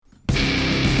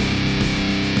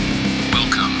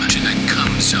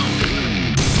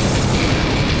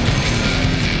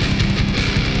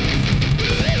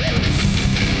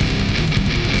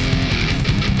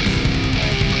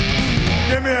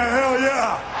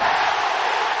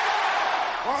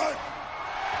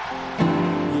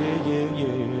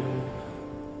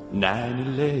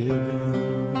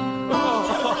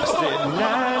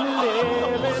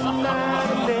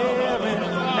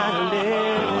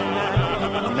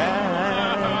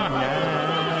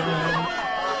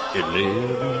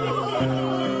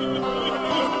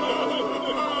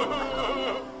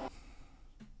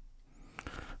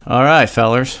All right,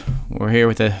 fellers. We're here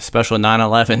with a special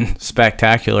 9/11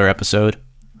 spectacular episode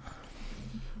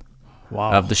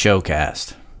of the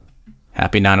showcast.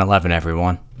 Happy 9/11,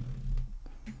 everyone.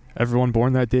 Everyone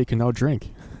born that day can now drink.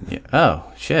 Yeah.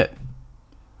 Oh, shit.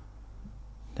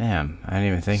 Damn, I didn't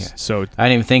even think. So I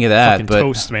didn't even think of that. But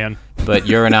toast, man. But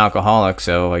you're an alcoholic,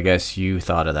 so I guess you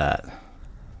thought of that.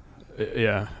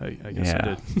 Yeah, I guess I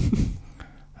did.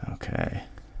 Okay.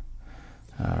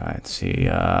 All right. See.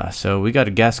 So we got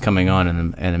a guest coming on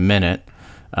in a minute.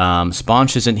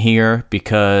 Sponge isn't here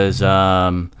because,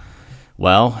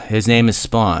 well, his name is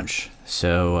Sponge.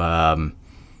 So,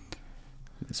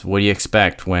 what do you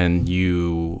expect when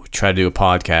you try to do a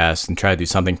podcast and try to do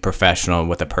something professional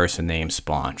with a person named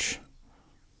Sponge?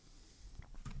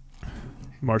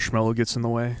 Marshmallow gets in the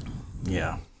way.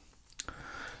 Yeah.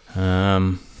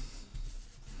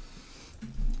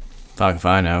 Fuck if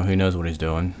I know. Who knows what he's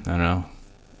doing? I don't know.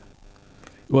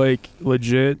 Like,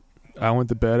 legit, I went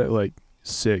to bed at like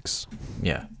 6.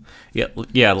 Yeah.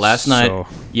 Last night.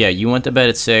 Yeah, you went to bed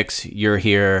at 6. You're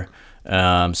here.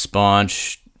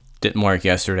 Sponge didn't work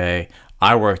yesterday.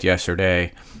 I worked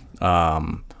yesterday.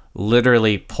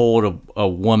 Literally pulled a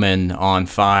woman on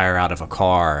fire out of a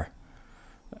car,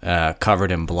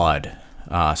 covered in blood,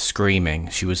 screaming.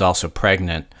 She was also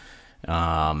pregnant.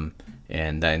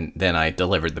 And then I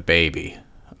delivered the baby,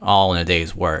 all in a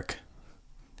day's work.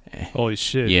 Holy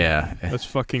shit. Yeah. That's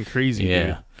fucking crazy,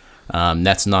 dude.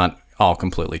 That's not all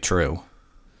completely true.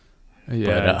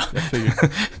 Yeah, I figured.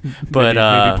 But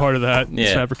maybe part of that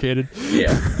is fabricated.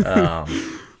 Yeah.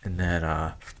 And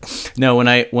then no, when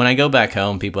I go back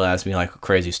home, people ask me like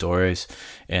crazy stories,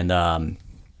 and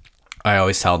I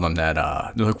always tell them that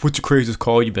they're like, "What's the craziest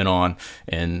call you've been on?"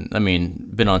 And I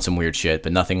mean, been on some weird shit,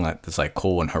 but nothing like that's like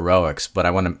cool and heroics. But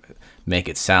I want to make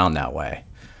it sound that way.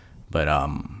 But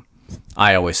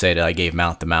I always say that I gave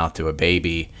mouth to mouth to a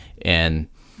baby, and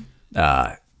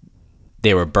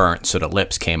they were burnt, so the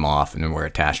lips came off and were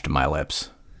attached to my lips.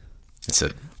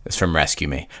 It's from Rescue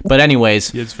Me. But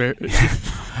anyways, it's very.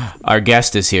 Our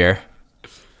guest is here.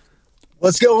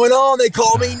 What's going on? They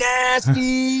call me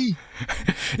Nasty.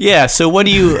 Yeah. So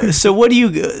here's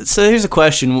a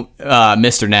question,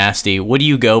 Mr. Nasty. What do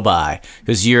you go by?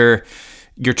 Because you're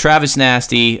Travis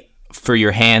Nasty for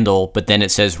your handle, but then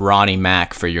it says Ronnie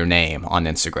Mac for your name on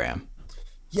Instagram.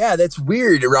 Yeah, that's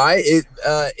weird, right?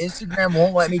 Instagram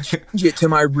won't let me change it to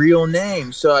my real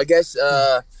name. So I guess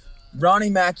Ronnie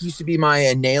Mac used to be my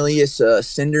alias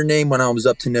sender name when I was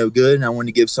up to no good, and I wanted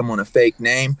to give someone a fake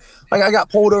name. Like, I got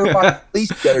pulled over by the police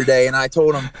the other day, and I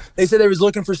told them, they said they was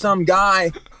looking for some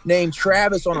guy named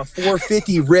Travis on a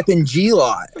 450 ripping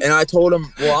G-Lot. And I told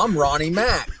him, well, I'm Ronnie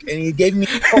Mac. And he gave me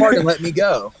a card and let me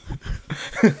go.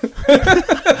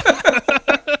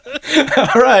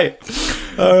 All right.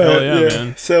 Hell yeah,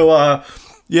 man. So, all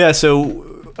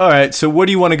right. So where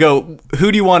do you want to go?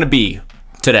 Who do you want to be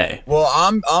today? Well,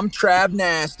 I'm Trav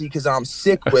Nasty because I'm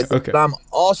sick with it, but I'm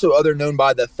also known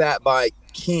by the Fat Bike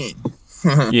King.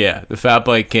 Yeah, the Fat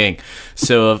Bike King.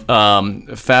 So,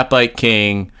 Fat Bike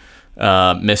King,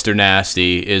 Mr.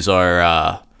 Nasty is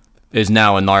is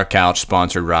now a NarCouch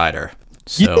sponsored rider.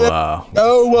 So,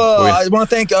 I want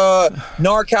to thank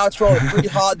NarCouch for all the free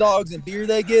hot dogs and beer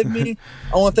they give me.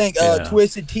 I want to thank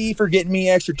Twisted Tea for getting me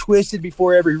extra twisted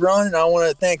before every run, and I want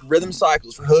to thank Rhythm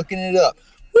Cycles for hooking it up.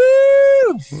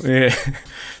 Woo! Yeah.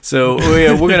 So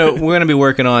we're gonna be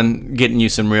working on getting you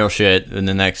some real shit in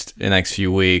the next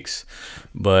few weeks.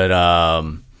 But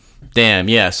damn,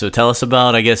 yeah. So tell us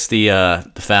about, I guess,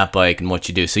 the fat bike and what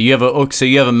you do. So you have a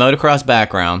motocross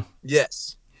background.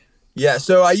 Yes. Yeah.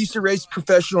 So I used to race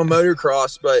professional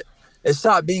motocross, but it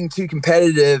stopped being too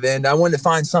competitive, and I wanted to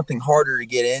find something harder to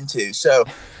get into. So,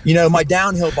 my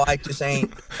downhill bike just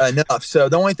ain't enough. So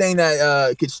the only thing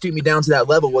that could stoop me down to that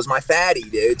level was my fatty,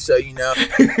 dude. So,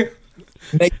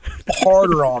 make it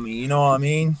harder on me. You know what I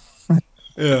mean?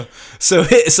 Yeah. So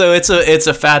it's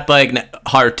a fat bike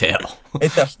hardtail.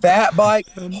 It's a fat bike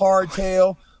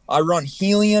hardtail. I run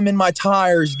helium in my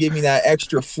tires, give me that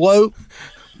extra float.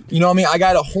 You know what I mean? I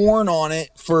got a horn on it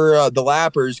for the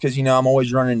lappers because, I'm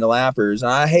always running the lappers. And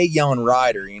I hate yelling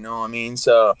rider, you know what I mean?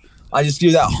 So I just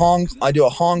do that honk. I do a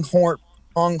honk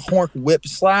whip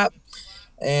slap.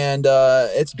 And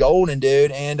it's golden,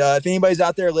 dude. And if anybody's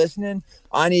out there listening,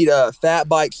 I need fat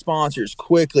bike sponsors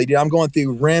quickly, dude. I'm going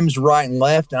through rims right and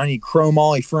left, and I need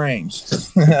chromoly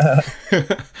frames.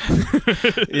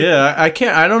 Yeah, I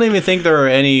don't even think there are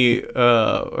any.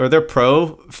 Are there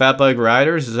pro fat bike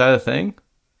riders? Is that a thing?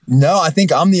 No, I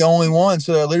think I'm the only one.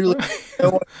 So literally,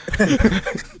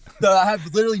 I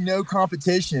have literally no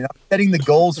competition. I'm setting the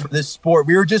goals for this sport.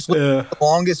 We were just looking at the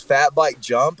longest fat bike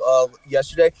jump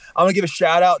yesterday. I'm gonna give a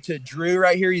shout out to Drew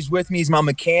right here. He's with me. He's my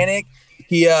mechanic.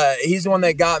 He's the one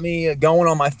that got me going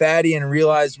on my fatty and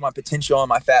realized my potential on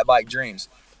my fat bike dreams.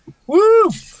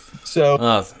 Woo!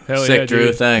 So, sick, Drew.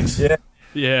 Dude. Thanks.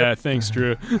 Yeah. Thanks,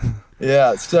 Drew.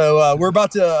 Yeah, so we're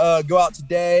about to go out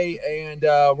today, and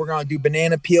we're going to do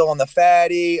banana peel on the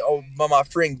fatty. Oh, my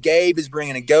friend Gabe is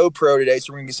bringing a GoPro today,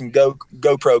 so we're going to get some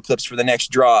GoPro clips for the next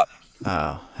drop.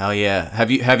 Oh, hell yeah.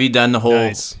 Have you done the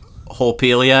whole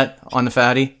peel yet on the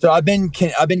fatty? So I've been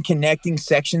connecting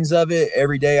sections of it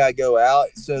every day I go out.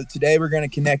 So today we're going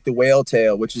to connect the whale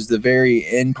tail, which is the very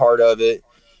end part of it.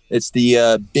 It's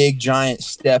the big giant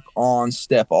step on,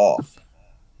 step off.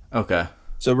 Okay.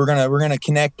 So we're gonna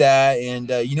connect that,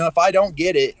 and if I don't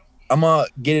get it, I'm gonna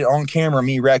get it on camera,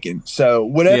 me wrecking. So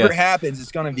whatever happens,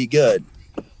 it's gonna be good.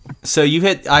 So you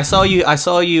hit. I saw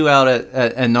you out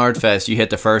at Nardfest. You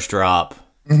hit the first drop.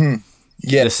 Mm-hmm.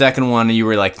 Yeah. The second one you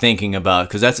were like thinking about,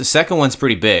 because the second one's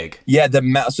pretty big. Yeah.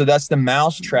 So that's the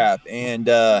mouse trap, and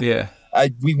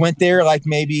we went there like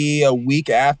maybe a week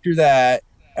after that.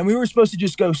 And we were supposed to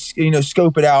just go,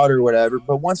 scope it out or whatever.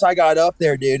 But once I got up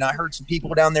there, dude, and I heard some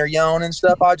people down there yelling and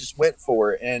stuff, I just went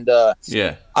for it. And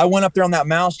I went up there on that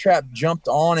mouse trap, jumped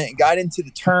on it, and got into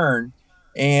the turn,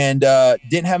 and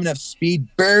didn't have enough speed.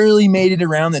 Barely made it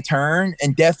around the turn,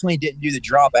 and definitely didn't do the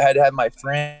drop. I had to have my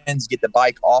friends get the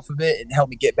bike off of it and help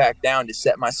me get back down to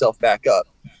set myself back up.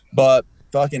 But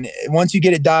fucking once you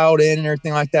get it dialed in and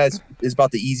everything like that, it's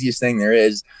about the easiest thing there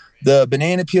is. The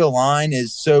banana peel line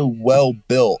is so well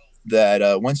built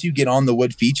that once you get on the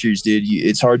wood features, dude,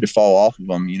 it's hard to fall off of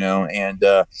them, And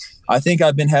I think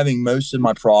I've been having most of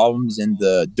my problems in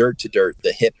the dirt to dirt,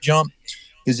 the hip jump,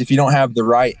 because if you don't have the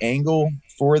right angle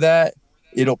for that,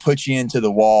 it'll put you into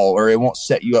the wall or it won't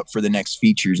set you up for the next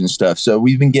features and stuff. So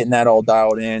we've been getting that all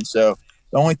dialed in. So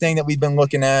the only thing that we've been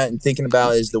looking at and thinking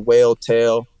about is the whale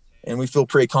tail, and we feel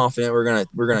pretty confident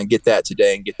we're gonna get that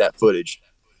today and get that footage.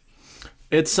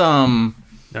 It's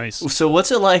nice. So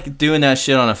what's it like doing that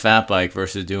shit on a fat bike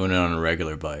versus doing it on a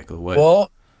regular bike?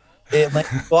 Well, it's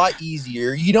a lot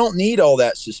easier. You don't need all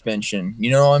that suspension.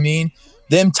 You know what I mean?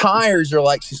 Them tires are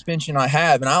like suspension I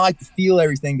have, and I like to feel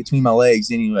everything between my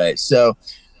legs anyway. So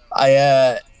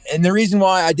and the reason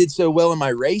why I did so well in my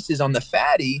races on the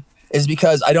fatty is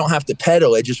because I don't have to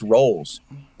pedal. It just rolls.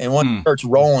 And once it starts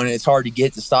rolling, it's hard to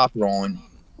get to stop rolling.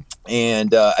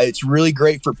 And it's really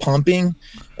great for pumping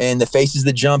and the faces,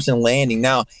 the jumps, and landing.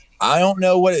 Now, I don't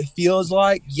know what it feels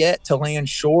like yet to land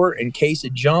short in case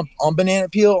of jump on banana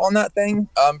peel on that thing.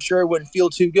 I'm sure it wouldn't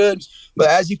feel too good. But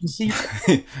as you can see,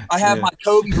 I have my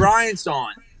Kobe Bryant's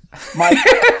on. My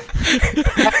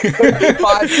Kobe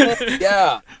 510.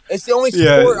 Yeah. It's the only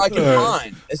support I can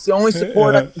find. It's the only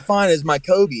support I can find is my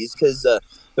Kobe's because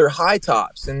they're high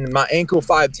tops, and my ankle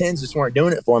 510s just weren't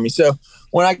doing it for me. So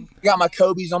when I got my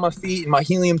Kobe's on my feet and my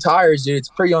helium tires, dude, it's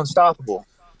pretty unstoppable.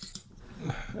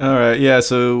 All right, yeah.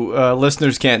 So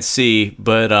listeners can't see,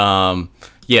 but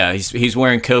he's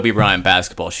wearing Kobe Bryant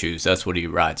basketball shoes. That's what he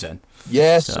rides in.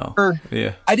 Yes, sir.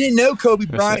 Yeah. I didn't know Kobe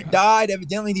Bryant died.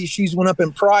 Evidently, these shoes went up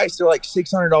in price. They're like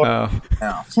 $600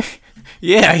 now.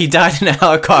 Yeah, he died in a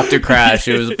helicopter crash.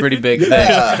 It was a pretty big thing.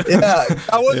 Yeah.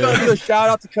 I was going to do a shout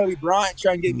out to Kobe Bryant,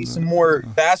 try and get me some more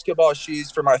basketball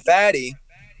shoes for my fatty.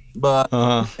 But,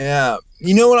 yeah.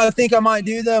 You know what I think I might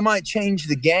do, though? I might change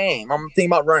the game. I'm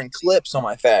thinking about running clips on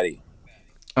my fatty.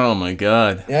 Oh, my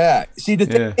God. Yeah. See, the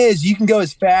thing is, you can go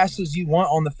as fast as you want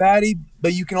on the fatty,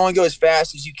 but you can only go as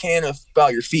fast as you can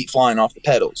without your feet flying off the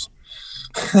pedals.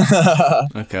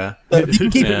 Okay. But if you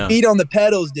can keep your feet on the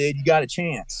pedals, dude, you got a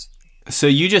chance. So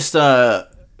you just so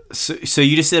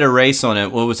you just did a race on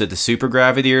it. What was it, the Super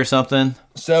Gravity or something?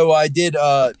 So I did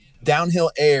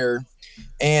downhill air,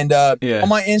 and on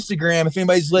my Instagram, if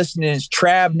anybody's listening, it's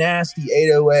Trav Nasty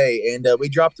 808, and we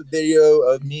dropped a video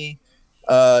of me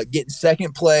getting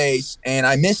second place, and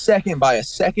I missed second by a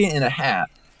second and a half,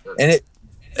 and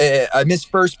I missed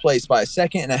first place by a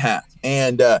second and a half,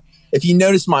 and if you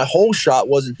notice, my whole shot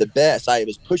wasn't the best. I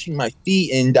was pushing my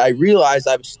feet, and I realized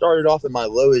I started off in my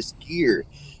lowest gear.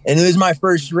 And it was my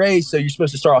first race, so you're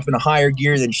supposed to start off in a higher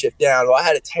gear than shift down. Well, I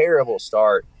had a terrible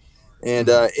start. And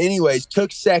anyways,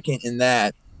 took second in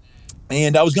that.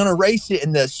 And I was going to race it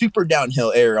in the super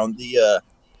downhill air on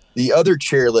the other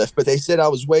chairlift, but they said I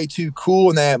was way too cool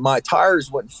and that my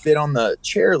tires wouldn't fit on the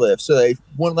chairlift, so they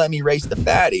wouldn't let me race the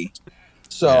fatty.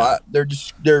 So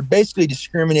they're basically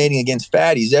discriminating against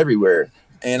fatties everywhere.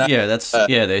 And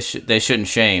they shouldn't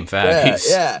shame fatties.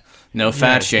 Yeah. No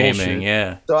fat shaming. Bullshit.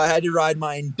 Yeah. So I had to ride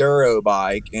my enduro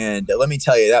bike, and let me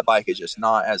tell you, that bike is just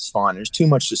not as fun. There's too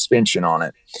much suspension on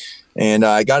it, and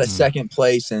I got a second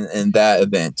place in that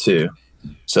event too.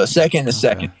 So second to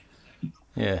second.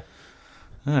 Yeah.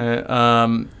 All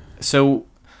right. So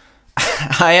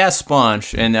I asked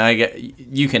Sponge, and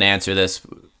you can answer this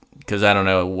because I don't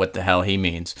know what the hell he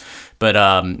means. But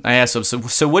I asked him,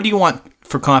 so what do you want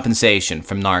for compensation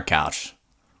from Narcouch?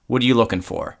 What are you looking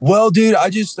for? Well, dude, I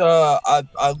just I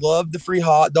love the free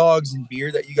hot dogs and beer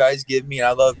that you guys give me, and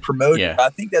I love promoting. Yeah. I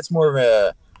think that's more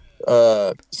of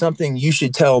a something you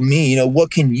should tell me. You know, what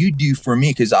can you do for me?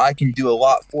 Because I can do a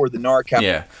lot for the Narcouch.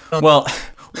 Yeah. Well,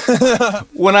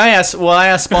 when I asked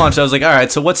Sponge, I was like, all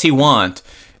right, so what's he want?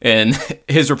 And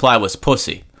his reply was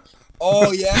pussy.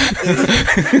 Oh yeah,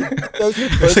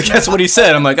 That's what he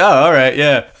said. I'm like, oh, all right,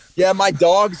 yeah. Yeah, my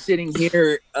dog's sitting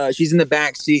here. She's in the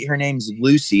back seat. Her name's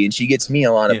Lucy, and she gets me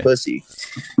a lot of pussy.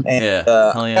 And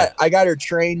Hell yeah. I got her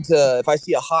trained to, if I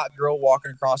see a hot girl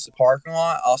walking across the parking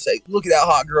lot, I'll say, look at that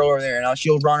hot girl over there. And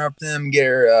she'll run up to them, get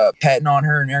her petting on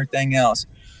her and everything else.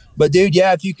 But, dude,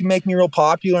 yeah, if you can make me real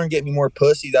popular and get me more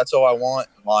pussy, that's all I want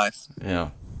in life. Yeah.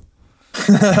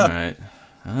 All right.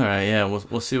 Yeah,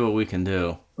 we'll see what we can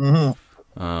do.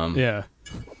 Mm-hmm. Yeah.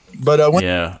 But when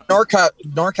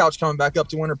Narcouch coming back up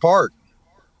to Winter Park?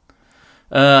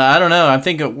 I don't know. I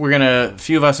think a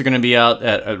few of us are gonna be out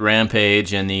at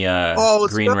Rampage and the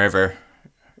Green River.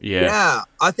 Yeah.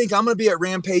 I think I'm gonna be at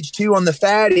Rampage too on the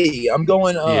Fatty. I'm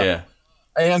going.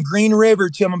 And Green River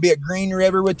too. I'm gonna be at Green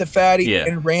River with the Fatty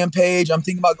and Rampage. I'm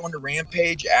thinking about going to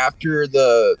Rampage after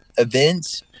the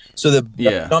events. So the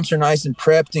jumps are nice and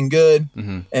prepped and good.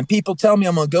 Mm-hmm. And people tell me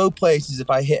I'm going to go places if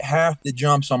I hit half the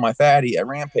jumps on my Fatty at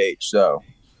Rampage. So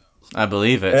I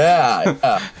believe it.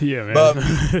 Yeah. Yeah, man.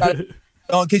 But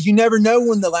because you never know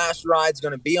when the last ride's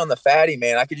going to be on the Fatty,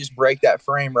 man. I could just break that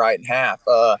frame right in half.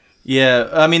 Yeah.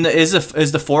 I mean, is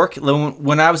the fork,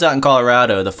 when I was out in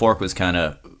Colorado, the fork was kind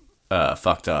of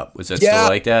fucked up. Was it still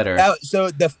like that? Or so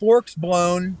the fork's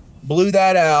blew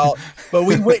that out, but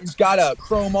we went and got a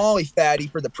chrome ollie Fatty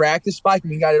for the practice bike, and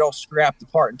we got it all scrapped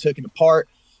apart and took it apart.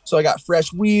 So I got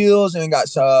fresh wheels and got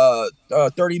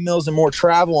 30 mils and more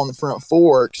travel on the front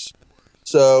forks.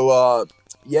 So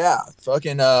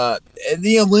fucking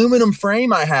the aluminum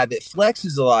frame I have, it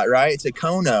flexes a lot, right? It's a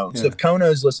Kono. So if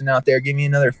Kono's listening out there, give me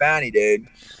another Fatty, dude.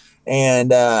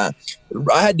 And I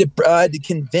had to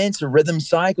convince Rhythm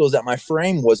Cycles that my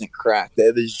frame wasn't cracked.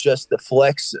 It was just the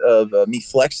flex of me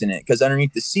flexing it, because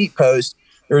underneath the seat post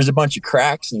there was a bunch of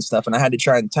cracks and stuff, and I had to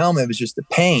try and tell them it was just the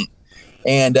paint.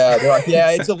 And they're like, yeah,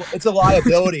 it's a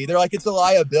liability. They're like, it's a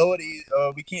liability.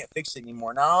 We can't fix it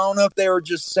anymore. Now I don't know if they were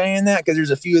just saying that because there's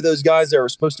a few of those guys that were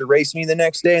supposed to race me the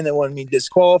next day and they wanted me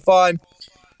disqualified.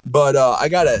 But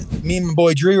me and my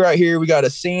boy Drew right here, we got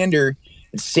a sander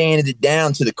and sanded it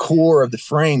down to the core of the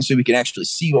frame so we could actually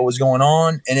see what was going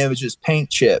on, and it was just paint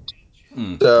chipped.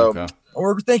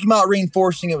 We're thinking about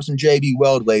reinforcing it with some JB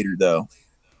Weld later, though.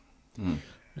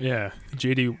 Yeah,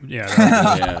 JD. Yeah.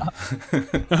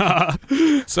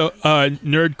 So,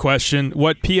 nerd question: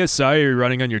 what PSI are you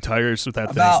running on your tires with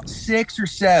that About thing? 6 or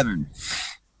 7.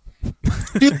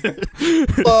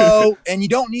 Low, and you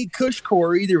don't need cush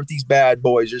core either with these bad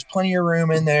boys. There's plenty of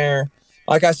room in there.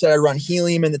 Like I said, I run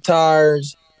helium in the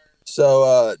tires.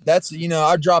 So that's,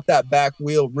 I drop that back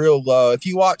wheel real low. If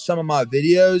you watch some of my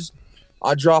videos,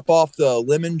 I drop off the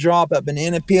lemon drop at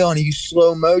banana peel and you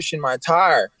slow motion my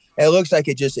tire. It looks like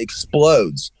it just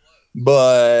explodes.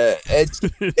 But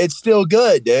it's still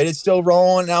good, dude. It's still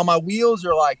rolling. Now my wheels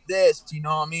are like this, you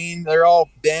know what I mean? They're all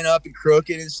bent up and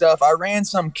crooked and stuff. I ran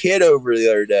some kid over the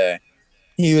other day.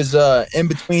 He was in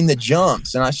between the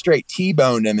jumps and I straight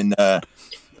T-boned him, and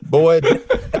boy,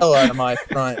 hell out of my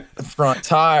front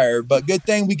tire. But good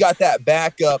thing we got that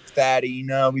backup Fatty.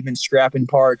 We've been scrapping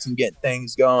parts and getting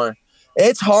things going.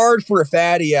 It's hard for a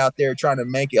Fatty out there trying to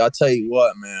make it. I'll tell you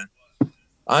what, man.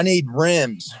 I need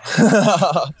rims.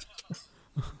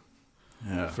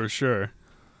 Yeah, for sure.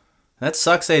 That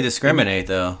sucks they discriminate,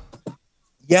 though.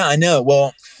 Yeah, I know.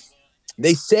 Well,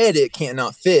 they said it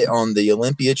cannot fit on the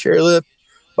Olympia chairlift,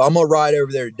 but I'm going to ride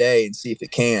over there today and see if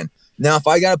it can. Now, if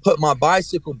I got to put my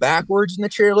bicycle backwards in the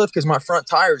chairlift, because my front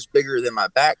tire is bigger than my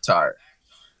back tire.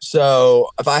 So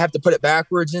if I have to put it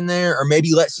backwards in there, or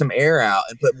maybe let some air out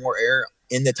and put more air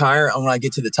in the tire when I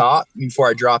get to the top before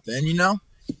I drop in,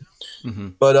 Mm-hmm.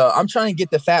 But I'm trying to get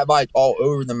the fat bike all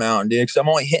over the mountain, dude, because I'm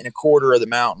only hitting a quarter of the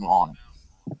mountain on it.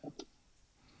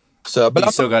 So, but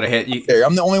you still got to hit.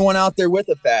 I'm the only one out there with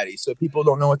a Fatty, so people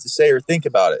don't know what to say or think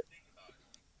about it.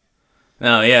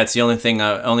 No, yeah, it's the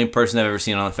only person I've ever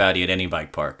seen on a Fatty at any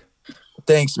bike park.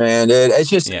 Thanks, man, dude. It's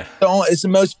just Yeah. it's the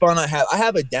most fun I have. I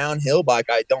have a downhill bike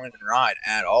I don't even ride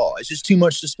at all. It's just too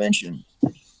much suspension.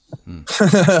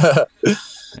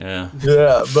 Yeah.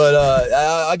 Yeah, but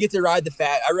I get to ride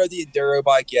I rode the enduro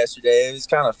bike yesterday. It was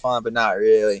kind of fun, but not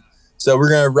really. So we're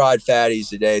gonna ride fatties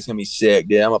today. It's gonna be sick,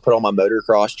 dude. I'm gonna put on my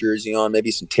motocross jersey on,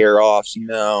 maybe some tear offs. We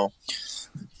gotta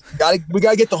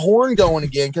get the horn going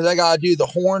again because I gotta do the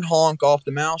horn honk off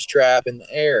the mousetrap in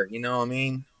the air. You know what I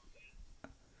mean?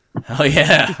 Oh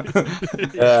yeah.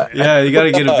 Yeah, you got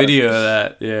to get a video of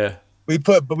that. Yeah. We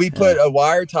put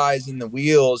wire ties in the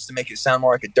wheels to make it sound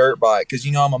more like a dirt bike because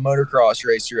I'm a motocross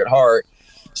racer at heart.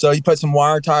 So you put some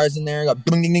wire ties in there, go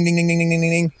ding ding ding ding ding ding ding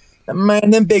ding. And man,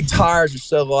 them big tires are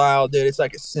so loud, dude. It's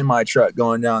like a semi truck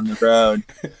going down the road.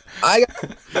 I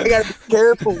gotta be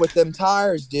careful with them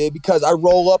tires, dude, because I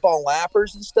roll up on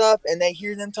lappers and stuff, and they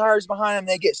hear them tires behind them.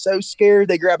 They get so scared,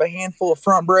 they grab a handful of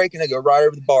front brake and they go right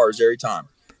over the bars every time.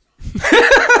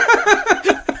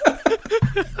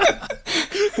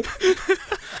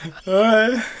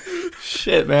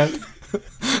 Shit, man.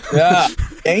 Yeah,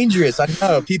 dangerous. I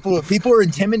know. People are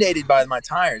intimidated by my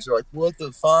tires. They're like, "What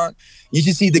the fuck?" You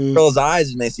should see the girls' eyes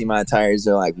when they see my tires.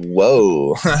 They're like,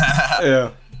 "Whoa."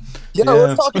 Yeah.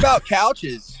 Let's talk about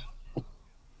couches.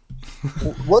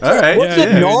 What's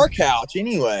a Nar couch,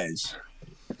 anyways?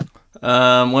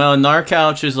 Well, Nar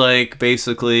couch is like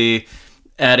basically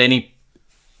at any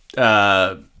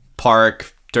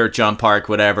park, dirt jump park,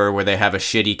 whatever, where they have a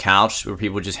shitty couch where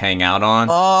people just hang out on.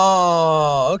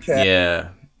 Oh, okay. Yeah.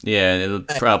 Yeah, it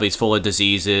probably is full of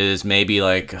diseases. Maybe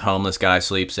like a homeless guy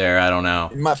sleeps there. I don't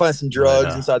know. You might find some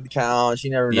drugs inside the couch.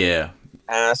 You never know. Yeah.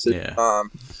 Acid. Yeah.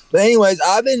 But anyways,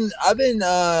 I've been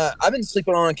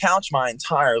sleeping on a couch my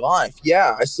entire life.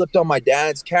 Yeah, I slept on my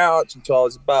dad's couch until I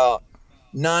was about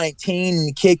 19 and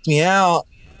he kicked me out.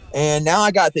 And now I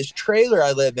got this trailer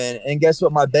I live in, and guess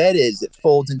what my bed is? It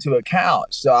folds into a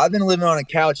couch. So I've been living on a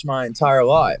couch my entire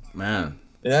life. Man.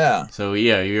 Yeah. So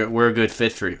yeah, we're a good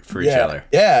fit for each other.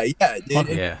 Yeah, dude.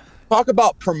 Yeah. Talk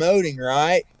about promoting,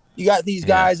 right? You got these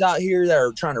guys out here that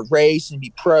are trying to race and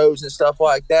be pros and stuff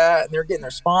like that, and they're getting their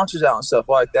sponsors out and stuff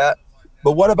like that.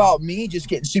 But what about me just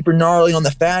getting super gnarly on the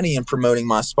fatty and promoting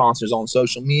my sponsors on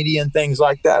social media and things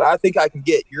like that? I think I can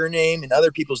get your name and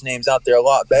other people's names out there a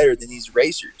lot better than these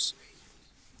racers.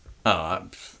 Oh,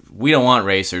 we don't want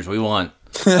racers. We want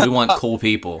cool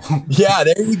people. Yeah,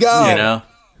 there you go.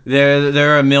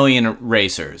 There are a million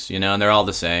racers, and they're all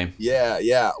the same.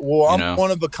 Yeah. Well, I'm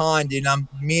one of a kind, dude.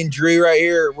 Me and Drew right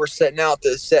here. We're setting out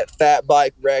to set fat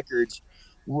bike records.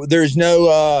 There's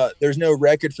no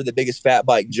record for the biggest fat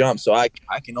bike jump, so I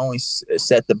can only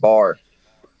set the bar.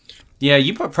 Yeah,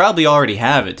 you probably already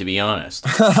have it, to be honest.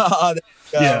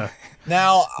 Yeah.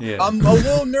 Now, I'm a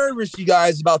little nervous, you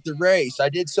guys, about the race. I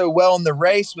did so well in the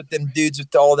race with them dudes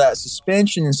with all that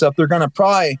suspension and stuff. They're going to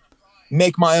probably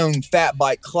make my own fat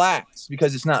bike class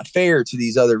because it's not fair to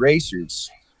these other racers.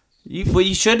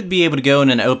 You should be able to go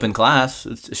in an open class.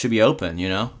 It should be open,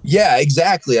 Yeah,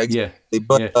 exactly. Yeah.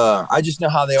 But I just know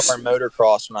how they are in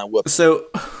motocross when I whip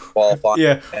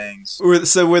qualifying things.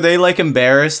 So were they like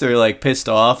embarrassed or like pissed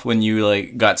off when you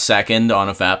like got second on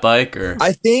a fat bike? Or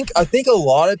I think a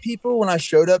lot of people, when I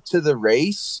showed up to the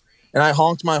race and I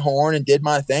honked my horn and did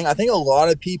my thing, I think a lot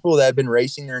of people that have been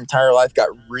racing their entire life got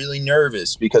really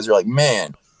nervous because they're like,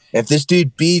 man, if this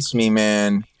dude beats me,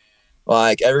 man,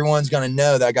 like everyone's going to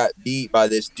know that I got beat by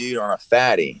this dude on a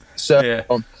fatty. So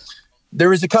there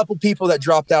was a couple people that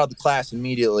dropped out of the class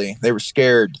immediately. They were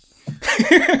scared.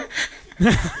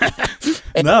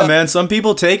 No, man, some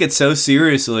people take it so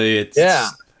seriously.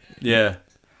 Yeah. Yep.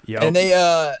 And they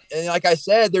and like I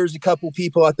said, there's a couple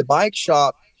people at the bike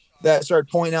shop that started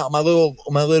pointing out my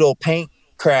little paint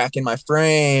crack in my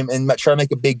frame and try to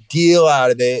make a big deal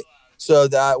out of it. So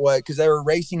that way, because they were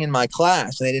racing in my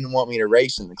class and they didn't want me to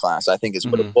race in the class, I think is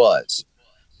what it was.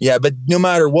 Yeah, but no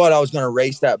matter what, I was going to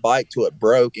race that bike till it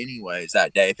broke anyways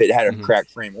that day, if it had a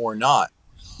cracked frame or not.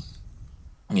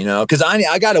 Because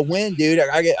I got to win, dude.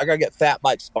 I got to get fat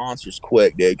bike sponsors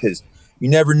quick, dude, because you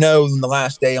never know when the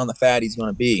last day on the fatty's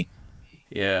going to be.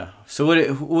 Yeah. So what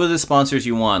are the sponsors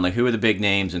you want? Like, who are the big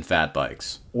names in fat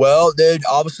bikes? Well, dude,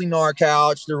 obviously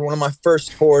Narcouch. They're one of my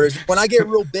first supporters. When I get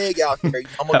real big out there,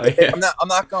 I'm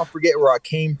not gonna forget where I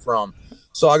came from.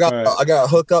 So I got to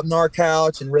hook up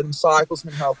Narcouch, and Rhythm Cycle's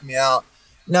been helping me out.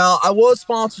 Now, I was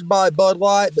sponsored by Bud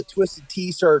Light, but Twisted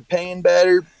Tea started paying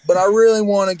better. But I really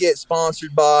want to get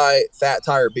sponsored by Fat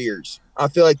Tire Beers. I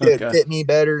feel like they fit me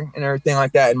better and everything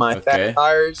like that in my fat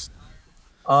tires.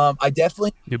 I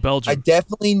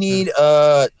definitely need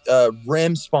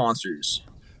rim sponsors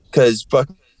because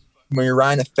when you're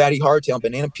riding a fatty hardtail and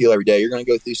banana peel every day, you're going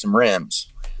to go through some rims.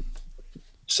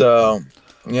 So,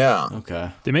 yeah.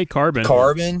 Okay. They make carbon.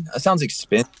 Carbon? That sounds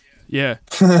expensive. Yeah,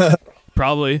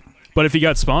 probably. But if you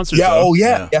got sponsors, Yeah. though. Oh, yeah.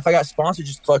 Yeah. Yeah. If I got sponsored,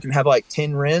 just fucking have like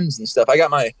 10 rims and stuff. I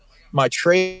got my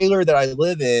trailer that I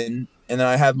live in, and then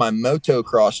I have my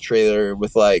motocross trailer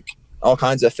with like all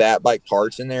kinds of fat bike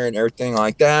parts in there and everything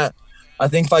like that. I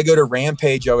think if I go to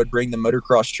Rampage, I would bring the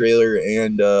motocross trailer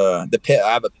and the pit.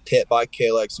 I have a pit bike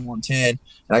KLX 110,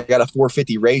 and I got a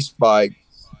 450 race bike,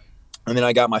 and then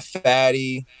I got my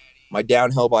fatty, my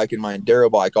downhill bike, and my enduro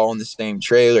bike all in the same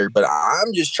trailer. But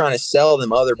I'm just trying to sell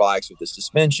them other bikes with the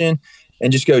suspension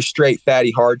and just go straight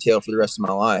fatty hardtail for the rest of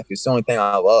my life. It's the only thing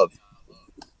I love.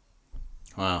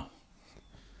 Wow.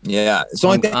 Yeah, it's the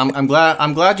only thing. I'm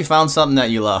glad you found something that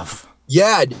you love.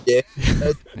 Yeah, dude.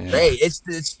 It's great.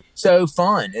 It's so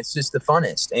fun. It's just the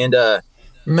funnest. And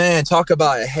man, talk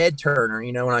about a head turner.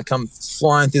 You know, when I come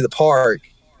flying through the park,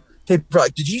 people are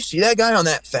like, "Did you see that guy on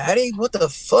that fatty? What the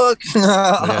fuck?"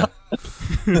 Yeah.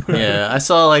 Yeah.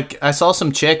 I saw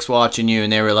some chicks watching you,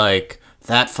 and they were like,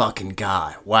 "That fucking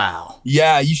guy. Wow."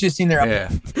 Yeah, you should have seen their Yeah.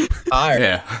 tire.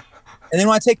 Yeah. And then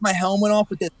when I take my helmet off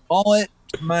with this mullet,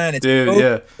 man, it's Dude. over.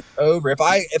 Yeah. Over. If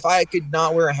I could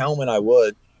not wear a helmet, I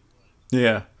would.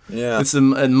 Yeah. Yeah. It's the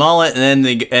mullet and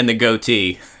then the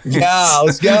goatee. Yeah,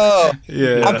 let's go.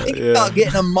 Yeah. I'm thinking about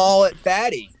getting a mullet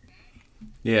fatty.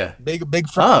 Yeah. Big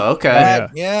front. Oh, okay.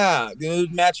 Fat, yeah,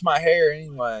 dude, match my hair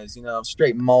anyways. You know,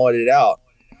 straight mulleted out.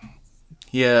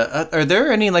 Yeah. Are there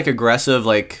any like aggressive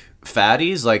like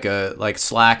fatties like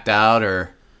slacked out,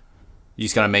 or you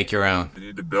just gotta make your own? You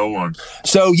need to build one.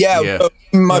 So Yeah.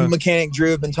 my mechanic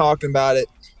Drew have been talking about it.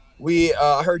 We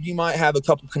heard you might have a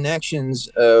couple connections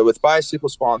with bicycle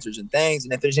sponsors and things.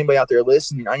 And if there's anybody out there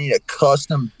listening, I need a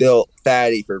custom built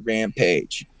fatty for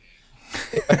Rampage.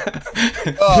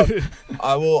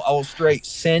 I will straight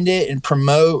send it and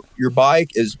promote your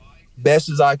bike as best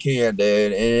as I can,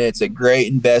 dude. And it's a great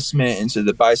investment into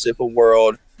the bicycle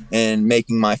world and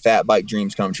making my fat bike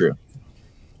dreams come true.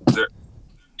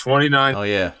 29 Oh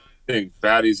yeah. thing.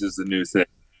 Fatties is the new thing.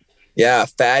 Yeah,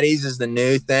 fatties is the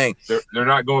new thing. They're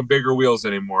not going bigger wheels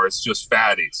anymore. It's just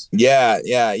fatties. Yeah.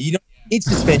 You don't need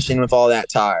suspension with all that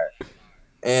tire.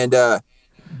 And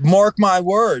mark my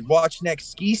word, watch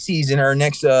next ski season or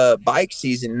next bike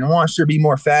season and watch there be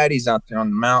more fatties out there on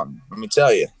the mountain. Let me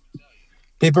tell you.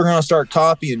 People are going to start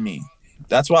copying me.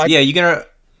 That's why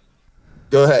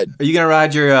Go ahead. Are you gonna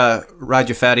ride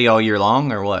your fatty all year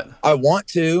long or what? I want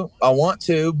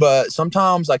to, but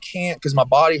sometimes I can't because my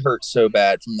body hurts so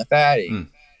bad from the fatty.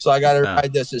 So I got to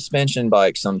ride the suspension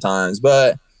bike sometimes.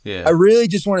 But Yeah. I really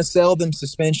just want to sell them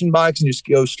suspension bikes and just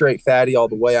go straight fatty all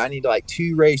the way. I need like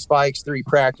 2 race bikes, 3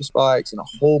 practice bikes, and a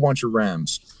whole bunch of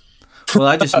rims. Well,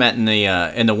 I just meant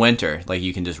in the winter, like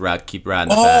you can just keep riding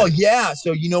the Oh fatty. yeah.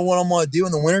 So you know what I'm gonna do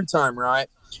in the wintertime, right?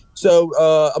 So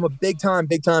I'm a big time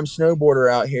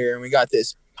snowboarder out here, and we got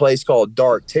this place called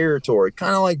Dark Territory,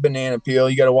 kind of like Banana Peel.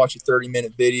 You got to watch a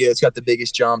 30-minute video. It's got the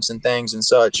biggest jumps and things and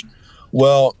such.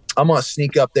 Well, I'm gonna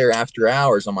sneak up there after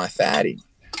hours on my fatty,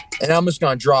 and I'm just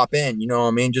gonna drop in. You know what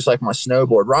I mean? Just like my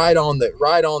snowboard, right on the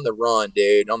run,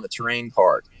 dude, on the terrain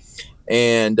part.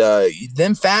 And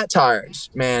them fat tires,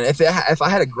 man. If I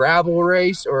had a gravel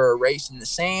race or a race in the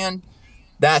sand,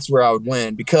 that's where I would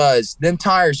win because them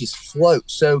tires just float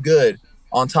so good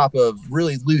on top of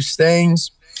really loose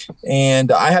things.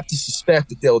 And I have to suspect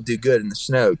that they'll do good in the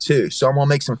snow too. So I'm going to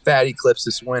make some fatty clips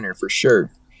this winter for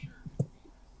sure.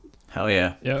 Hell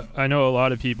yeah. Yeah, I know a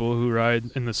lot of people who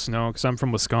ride in the snow because I'm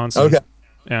from Wisconsin. Okay.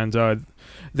 And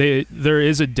there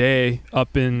is a day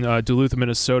up in Duluth,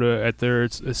 Minnesota at their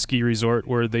ski resort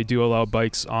where they do allow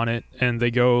bikes on it and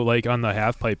they go like on the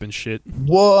half pipe and shit.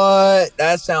 What?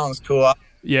 That sounds cool.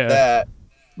 Yeah. That.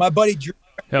 My buddy Drew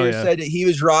said that he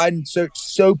was riding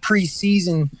so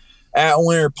pre-season at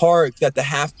Winter Park that the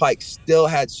half pipe still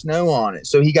had snow on it.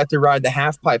 So he got to ride the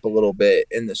half pipe a little bit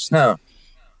in the snow.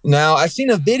 Now, I seen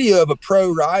a video of a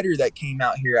pro rider that came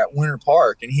out here at Winter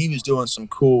Park, and he was doing some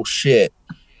cool shit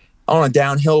on a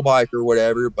downhill bike or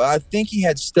whatever, but I think he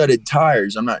had studded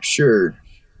tires. I'm not sure.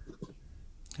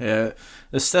 Yeah,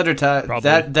 the studded tire,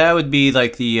 that would be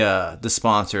like the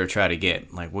sponsor to try to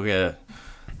get. Like we've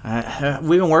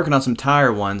been working on some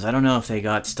tire ones. I don't know if they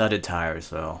got studded tires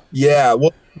though. Yeah,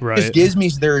 well, right. This gives me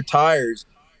their tires.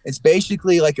 It's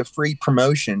basically like a free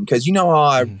promotion because you know how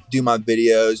I do my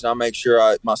videos. I'll make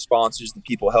sure my sponsors, the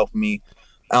people helping me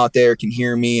out there, can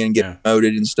hear me and get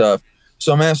promoted and stuff.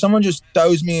 So, man, if someone just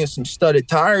throws me some studded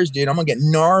tires, dude, I'm going to get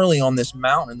gnarly on this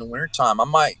mountain in the wintertime. I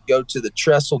might go to the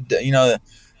trestle, you know,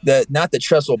 not the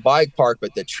trestle bike park,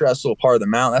 but the trestle part of the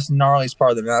mountain. That's the gnarliest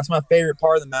part of the mountain. That's my favorite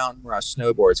part of the mountain where I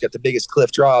snowboard. It's got the biggest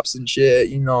cliff drops and shit.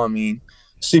 You know what I mean?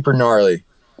 Super gnarly.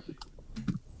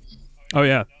 Oh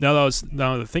yeah. Now that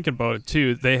I'm thinking about it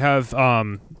too, they have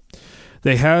a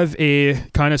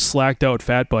kind of slacked out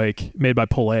fat bike made by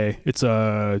Polay. It's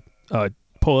a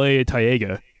Polay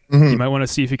Taiga. You might want to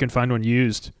see if you can find one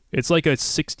used. It's like a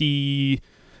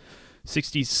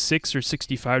 66 or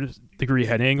 65 degree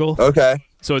head angle. Okay.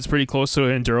 So it's pretty close to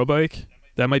an enduro bike.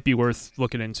 That might be worth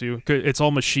looking into. It's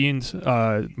all machined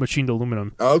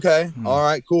aluminum. Okay. All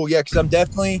right. Cool. Yeah, because I'm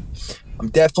definitely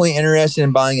interested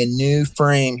in buying a new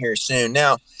frame here soon.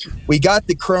 Now, we got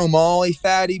the Chromoly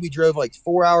Fatty. We drove like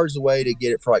 4 hours away to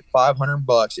get it for like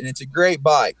 $500, and it's a great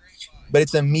bike, but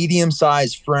it's a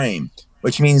medium-sized frame,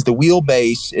 which means the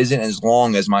wheelbase isn't as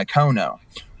long as my Kono,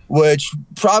 which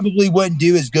probably wouldn't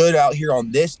do as good out here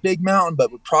on this big mountain,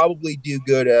 but would probably do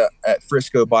good at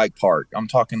Frisco Bike Park. I'm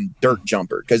talking dirt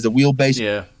jumper because the wheelbase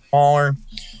is smaller.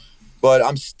 But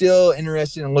I'm still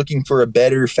interested in looking for a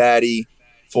better fatty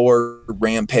for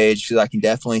Rampage because I can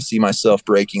definitely see myself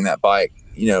breaking that bike,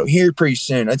 here pretty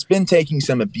soon. It's been taking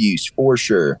some abuse for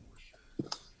sure.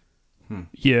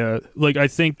 Yeah, like I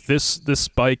think this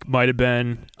bike might have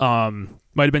been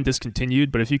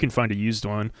discontinued, but if you can find a used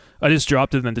one, I just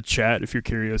dropped it in the chat if you're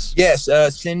curious. Yes,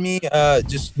 send me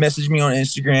just message me on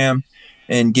Instagram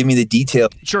and give me the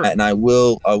details. Sure. And I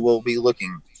will be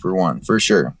looking for one for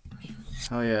sure.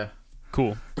 Oh yeah.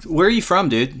 Cool. Where are you from,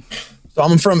 dude? So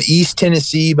I'm from East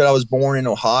Tennessee, but I was born in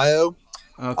Ohio.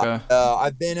 Okay.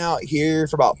 I've been out here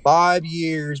for about 5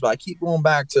 years, but I keep going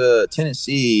back to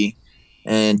Tennessee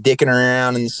and dicking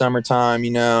around in the summertime,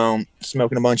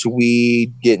 smoking a bunch of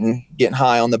weed, getting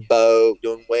high on the boat,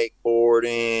 doing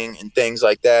wakeboarding and things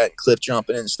like that, cliff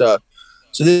jumping and stuff.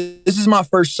 So this is my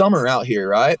first summer out here,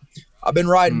 right? I've been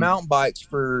riding mountain bikes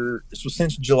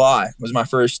since July was my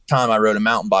first time I rode a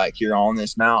mountain bike here on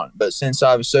this mountain. But since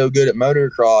I was so good at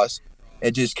motocross,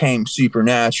 it just came super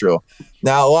natural.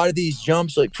 Now, a lot of these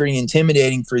jumps look pretty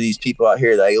intimidating for these people out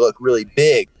here. They look really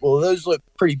big. Well, those look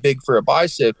pretty big for a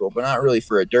bicycle, but not really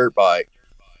for a dirt bike.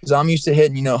 Because I'm used to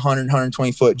hitting, 100,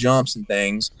 120-foot jumps and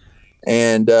things.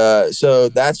 And so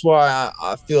that's why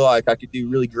I feel like I could do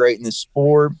really great in this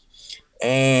sport.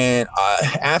 And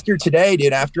after today,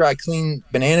 dude, after I clean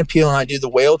banana peel and I do the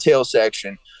whale tail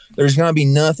section, there's going to be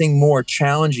nothing more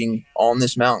challenging on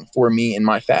this mountain for me and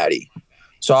my fatty.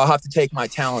 So I'll have to take my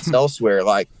talents elsewhere.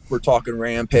 Like we're talking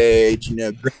Rampage,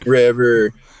 Green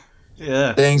River,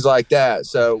 things like that.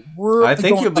 So I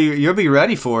think you'll be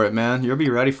ready for it, man. You'll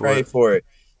be ready for it.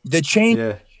 The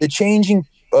changing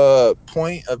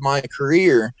point of my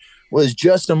career was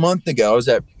just a month ago. I was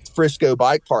at Frisco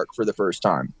Bike Park for the first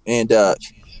time, and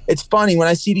it's funny when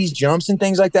I see these jumps and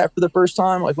things like that for the first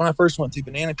time. Like when I first went through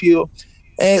banana peel,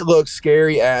 it looks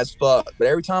scary as fuck. But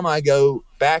every time I go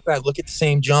back and I look at the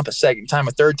same jump a second time,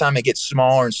 a third time, it gets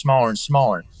smaller and smaller and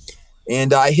smaller.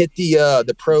 And I hit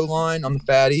the pro line on the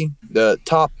fatty, the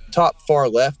top far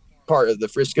left part of the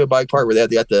Frisco Bike Park where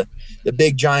they got the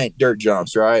big giant dirt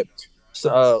jumps, right?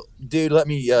 So, dude, let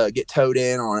me get towed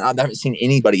in on it. I haven't seen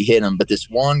anybody hit them, but this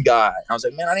one guy, I was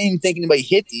like, man, I didn't even think anybody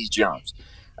hit these jumps.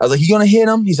 I was like, you gonna hit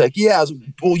him? He's like, yeah. I was like,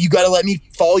 well, you got to let me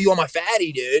follow you on my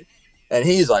fatty, dude. And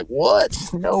he's like, what?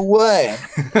 No way.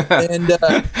 And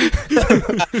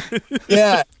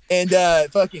yeah, and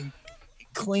fucking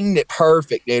cleaned it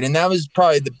perfect, dude. And that was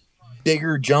probably the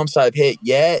bigger jumps I've hit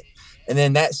yet. And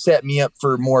then that set me up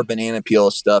for more banana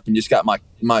peel stuff and just got my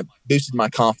boosted my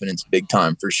confidence big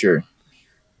time for sure.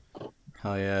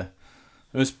 Oh yeah,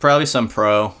 it was probably some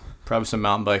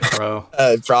mountain bike pro.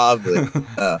 Probably.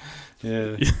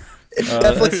 Yeah.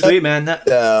 That's sweet, man.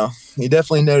 He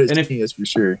definitely noticed us for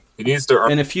sure. He needs to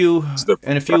earn in a few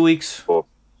weeks.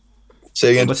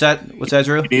 Say again. What's that,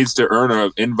 Drew? He needs to earn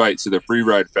an invite to the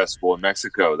Freeride Festival in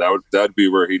Mexico. That'd be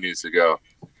where he needs to go.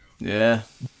 Yeah.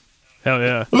 Hell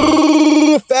yeah.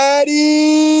 Ooh,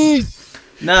 fatties!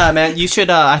 Nah, man, you should.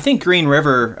 I think Green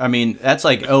River. I mean, that's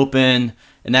like open,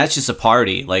 and that's just a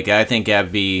party. Like, I think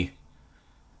that'd be.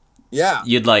 Yeah.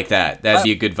 You'd like that. That'd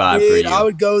be a good vibe for you. I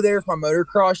would go there with my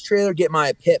motocross trailer, get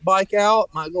my pit bike out,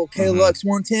 my little KLX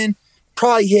 110,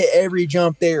 probably hit every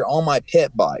jump there on my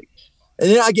pit bike. And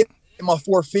then I get my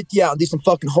 450 out and do some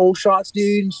fucking hole shots,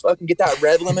 dude. Just fucking get that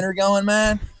red limiter going,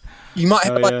 man. You might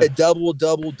have a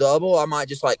double. I might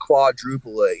just like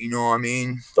quadruple it. You know what I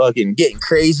mean? Fucking getting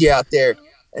crazy out there.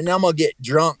 And I'm going to get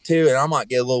drunk too. And I might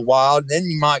get a little wild. Then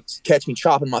you might catch me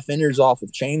chopping my fenders off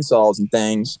with chainsaws and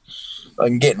things.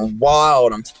 I'm getting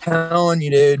wild. I'm telling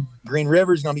you, dude. Green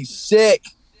River's going to be sick.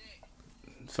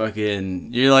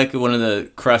 Fucking, you're like one of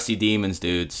the crusty demons,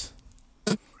 dudes.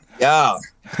 Yeah.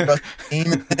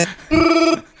 Demon.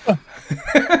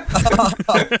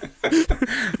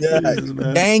 Yeah.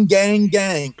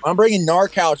 Gang. I'm bringing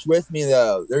Narcouch with me,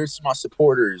 though. There's my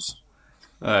supporters.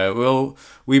 All right. Well,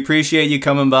 we appreciate you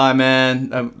coming by,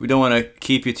 man. We don't want to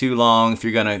keep you too long if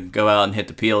you're going to go out and hit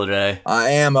the peel today. I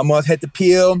am. I'm going to hit the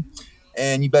peel,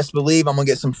 and you best believe I'm going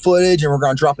to get some footage, and we're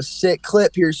going to drop a sick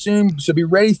clip here soon. So be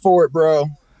ready for it, bro.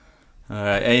 All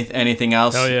right. Anything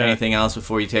else? Hell yeah. Anything else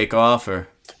before you take off? Or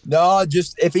No,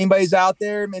 just if anybody's out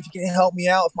there, man, if you can help me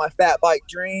out with my fat bike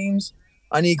dreams,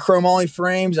 I need chromoly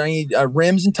frames. I need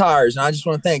rims and tires. And I just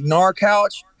want to thank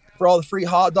Couch for all the free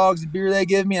hot dogs and beer they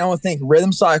give me. I want to thank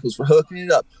Rhythm Cycles for hooking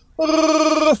it up.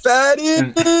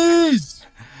 Fatties!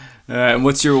 all right.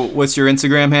 What's your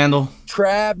Instagram handle?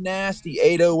 Trav Nasty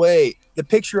 808. The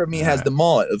picture of me has the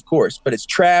mullet, of course, but it's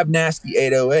Trav Nasty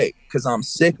 808 because I'm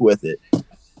sick with it.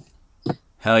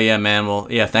 Hell yeah, man. Well,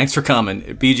 yeah, thanks for coming.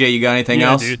 BJ, you got anything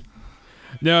else? Dude.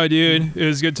 No, dude. It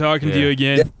was good talking to you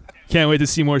again. Yeah. Can't wait to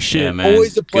see more shit. Yeah, man.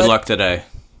 Always a pleasure. Good luck today.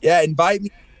 Yeah, invite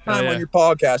me anytime on your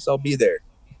podcast. I'll be there.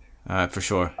 All right, for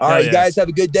sure. All right, you guys have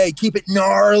a good day. Keep it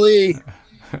gnarly.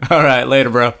 All right, later,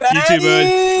 bro. You too, bud.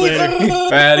 Later.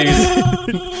 Fatties.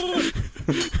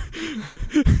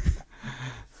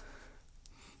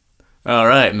 All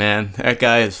right, man. That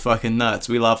guy is fucking nuts.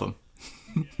 We love him.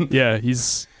 Yeah,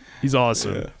 he's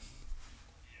awesome.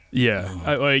 Yeah.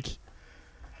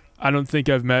 I don't think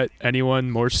I've met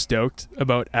anyone more stoked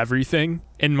about everything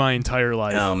in my entire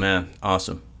life. Oh man,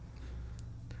 awesome.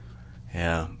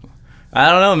 Yeah. I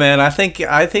don't know, man. I think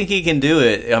he can do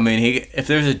it. I mean, if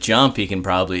there's a jump, he can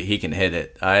hit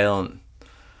it.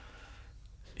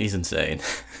 He's insane.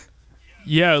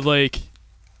 Yeah,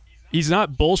 he's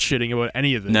not bullshitting about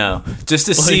any of it. No, just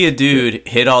to see a dude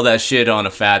hit all that shit on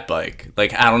a fat bike,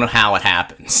 I don't know how it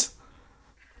happens.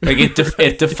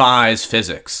 It defies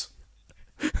physics.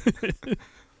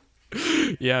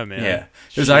 Yeah, man. Yeah,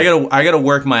 because I gotta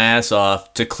work my ass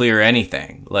off to clear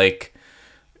anything.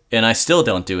 And I still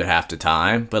don't do it half the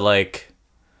time. But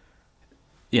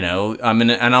I'm on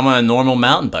a normal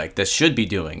mountain bike that should be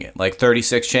doing it,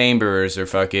 36 chambers or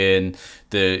fucking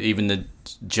the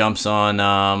jumps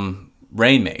on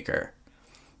Rainmaker,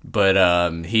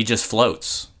 but he just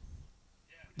floats.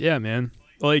 Yeah, man.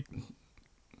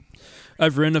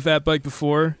 I've ridden a fat bike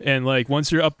before, and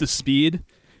once you're up to speed,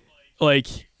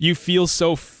 you feel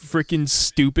so freaking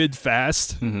stupid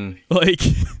fast. Mm-hmm.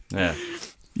 Yeah,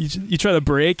 you try to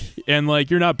brake, and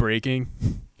you're not braking.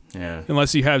 Yeah,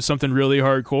 unless you have something really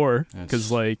hardcore,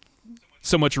 because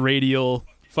so much radial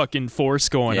fucking force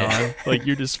going on,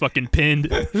 you're just fucking pinned.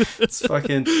 It's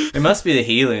fucking. It must be the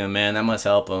helium, man. That must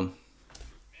help him.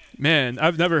 Man,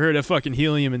 I've never heard of fucking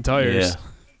helium in tires. Yeah.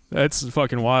 That's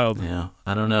fucking wild. Yeah,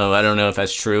 I don't know if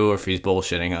that's true or if he's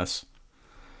bullshitting us.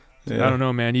 Yeah. I don't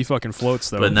know, man. He fucking floats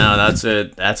though. But no,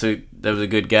 that was a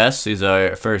good guest. He's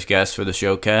our first guest for the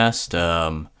showcast.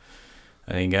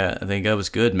 I think that was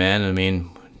good, man. I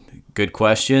mean, good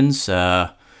questions.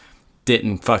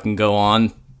 Didn't fucking go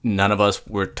on. None of us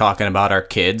were talking about our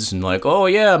kids and oh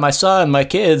yeah, my son, my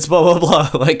kids, blah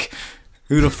blah blah.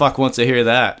 Who the fuck wants to hear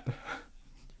that?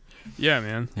 Yeah,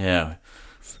 man. Yeah.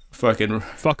 Fuck him.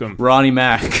 Ronnie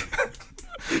Mac.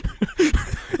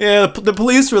 Yeah, the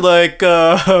police were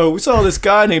we saw this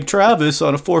guy named Travis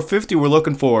on a 450. We're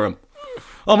looking for him.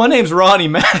 Oh, my name's Ronnie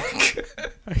Mac.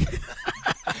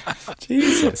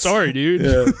 Jesus. Sorry, dude.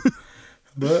 Yeah.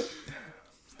 But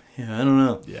yeah, I don't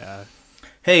know. Yeah.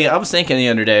 Hey, I was thinking the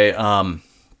other day,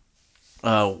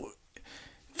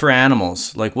 for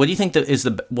animals, what do you think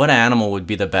what animal would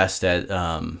be the best at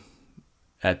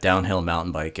downhill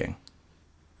mountain biking?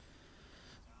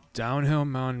 Downhill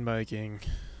mountain biking.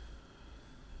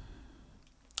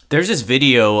 There's this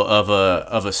video of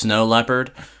a snow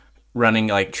leopard running,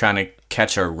 trying to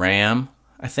catch a ram,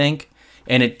 I think,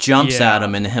 and it jumps at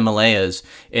him in the Himalayas,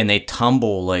 and they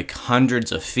tumble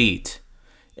hundreds of feet,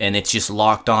 and it's just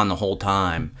locked on the whole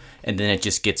time, and then it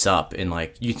just gets up, and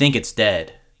you think it's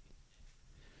dead,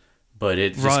 but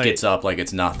it just gets up like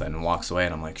it's nothing and walks away,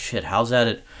 and I'm like, shit, how's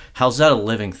that a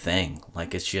living thing?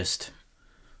 It's just,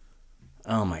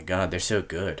 oh my god, they're so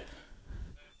good.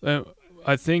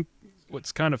 I think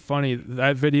what's kind of funny,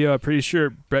 that video, I'm pretty sure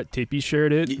Brett Tippy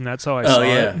shared it, and that's how I saw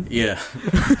it. Yeah.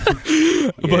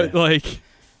 But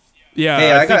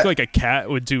hey, I think a cat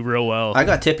would do real well. I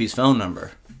got Tippy's phone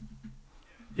number.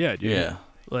 Yeah, dude. Yeah.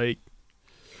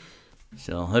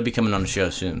 So he'll be coming on the show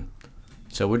soon.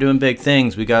 So we're doing big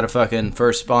things. We got a fucking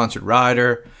first sponsored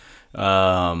rider.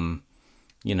 Working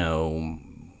on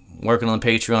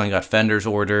Patreon. Got fenders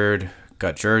ordered.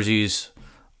 Got jerseys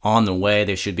on the way.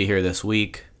 They should be here this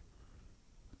week.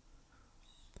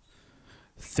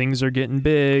 Things are getting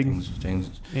big. Things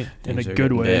in a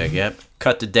good way. Big, yep.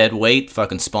 Cut the dead weight.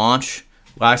 Fucking Sponge.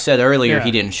 Well, I said earlier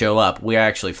he didn't show up. We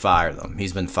actually fired him.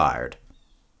 He's been fired.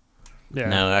 Yeah.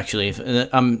 No, actually,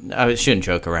 I shouldn't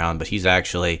joke around, but he's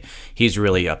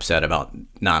really upset about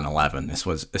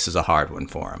 9/11. This is a hard one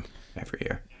for him every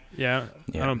year. Yeah,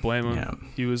 I don't blame him. Yeah.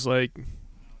 He was like,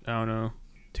 I don't know,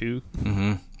 2.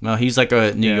 Mm-hmm. Well, he's like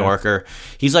a New Yorker.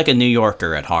 He's like a New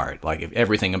Yorker at heart. Like if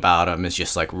everything about him is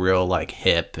just like real like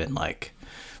hip and like,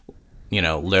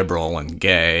 liberal and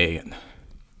gay. And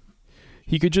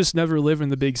he could just never live in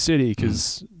the big city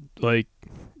because like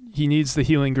he needs the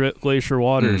healing glacier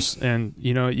waters, and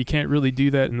you can't really do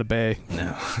that in the bay.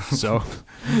 No. So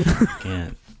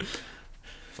can't.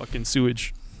 Fucking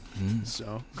sewage.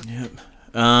 So yep.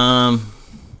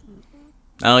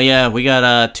 Oh yeah, we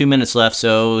got 2 minutes left,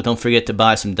 so don't forget to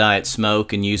buy some Diet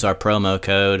Smoke and use our promo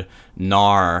code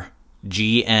NAR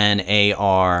GNAR15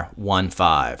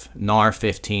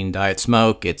 NAR15 Diet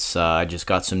Smoke. It's I just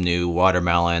got some new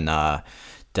watermelon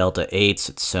Delta 8s.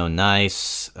 It's so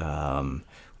nice.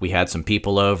 We had some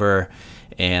people over,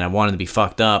 and I wanted to be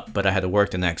fucked up, but I had to work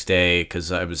the next day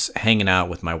because I was hanging out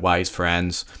with my wife's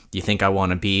friends. Do you think I want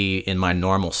to be in my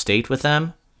normal state with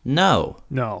them? No.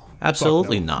 No.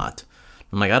 Absolutely not.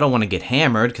 I'm like, I don't want to get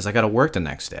hammered because I got to work the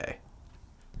next day.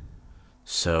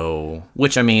 So,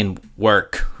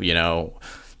 work,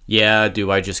 Yeah,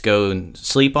 do I just go and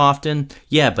sleep often?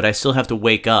 Yeah, but I still have to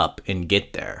wake up and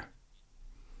get there.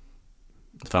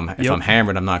 If I'm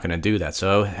hammered, I'm not going to do that.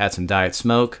 So, had some Diet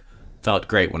Smoke. Felt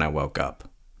great when I woke up,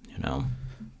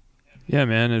 Yeah,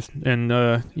 man.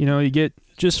 You get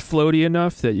just floaty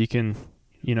enough that you can,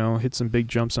 hit some big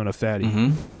jumps on a fatty.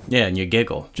 Mm-hmm. Yeah, and you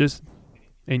giggle.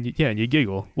 And you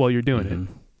giggle while you're doing it.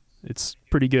 It's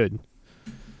pretty good.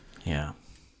 Yeah.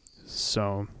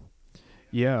 So,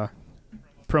 yeah.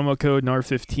 Promo code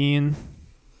NAR15,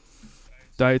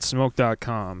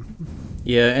 dietsmoke.com.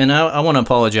 Yeah, and I want to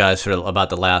apologize about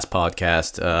the last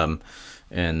podcast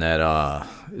and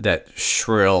that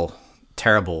shrill,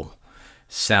 terrible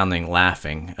sounding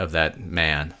laughing of that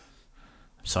man.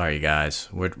 Sorry, guys.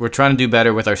 We're trying to do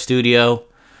better with our studio.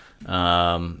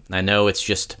 I know it's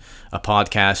just a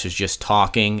podcast is just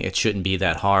talking. It shouldn't be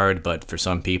that hard, but for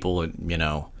some people, it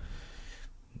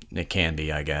can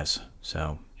be, I guess.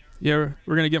 So yeah,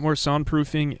 we're gonna get more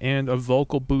soundproofing and a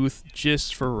vocal booth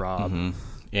just for Rob. Mm-hmm.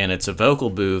 And it's a vocal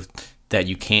booth that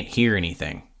you can't hear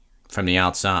anything from the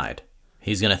outside.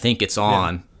 He's gonna think it's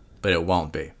on, but it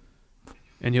won't be.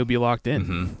 And he'll be locked in.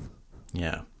 Mm-hmm.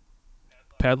 Yeah.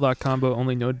 Padlock combo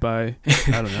only known by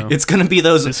I don't know. It's gonna be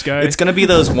those. This guy. It's gonna be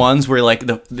those ones where like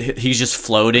he's just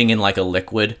floating in like a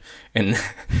liquid, and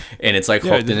it's like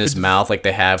hooked in his mouth, like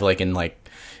they have like in like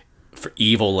for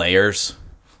evil layers.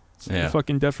 Yeah.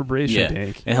 Fucking defibrillation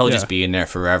tank. And he'll just be in there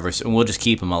forever. So we'll just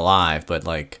keep him alive, but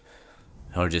like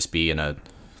he'll just be in a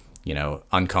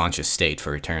unconscious state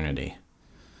for eternity.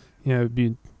 Yeah, it'd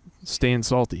be staying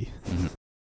salty. Mm-hmm.